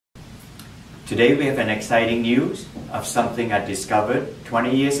Today we have an exciting news of something I discovered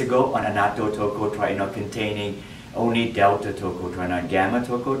 20 years ago on Delta-Tocotrienol containing only Delta-Tocotrienol and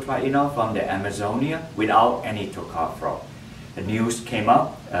Gamma-Tocotrienol from the Amazonia without any tocopherol. The news came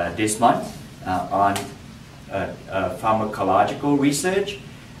up this month on pharmacological research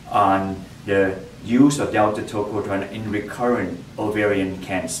on the use of Delta-Tocotrienol in recurrent ovarian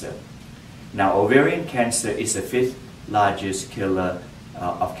cancer. Now, ovarian cancer is the 5th largest killer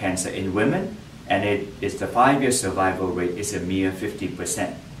of cancer in women, and the 5-year survival rate is a mere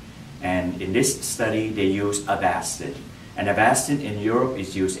 50%. And in this study, they use Avastin. And Avastin in Europe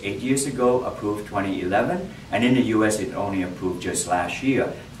is used 8 years ago, approved 2011, and in the US it only approved just last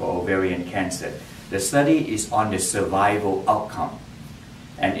year for ovarian cancer. The study is on the survival outcome.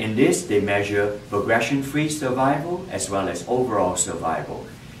 And in this, they measure progression-free survival as well as overall survival.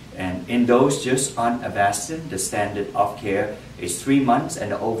 And in those just on Avastin, the standard of care is 3 months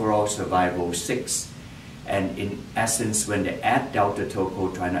and the overall survival 6. And in essence, when they add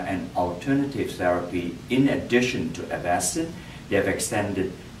Delta-Tocotrienol and alternative therapy in addition to Avastin, they have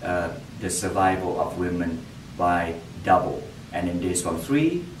extended the survival of women by double. And in this from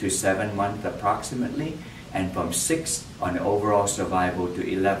 3 to 7 months approximately, and from 6 on the overall survival to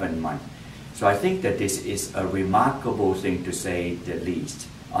 11 months. So I think that this is a remarkable thing to say the least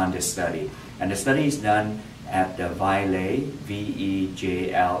on the study. And the study is done at the Vejle,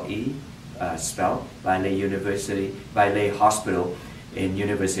 V-E-J-L-E, spelled, Vejle Hospital in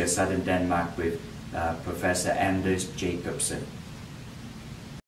University of Southern Denmark with Professor Anders Jacobsen.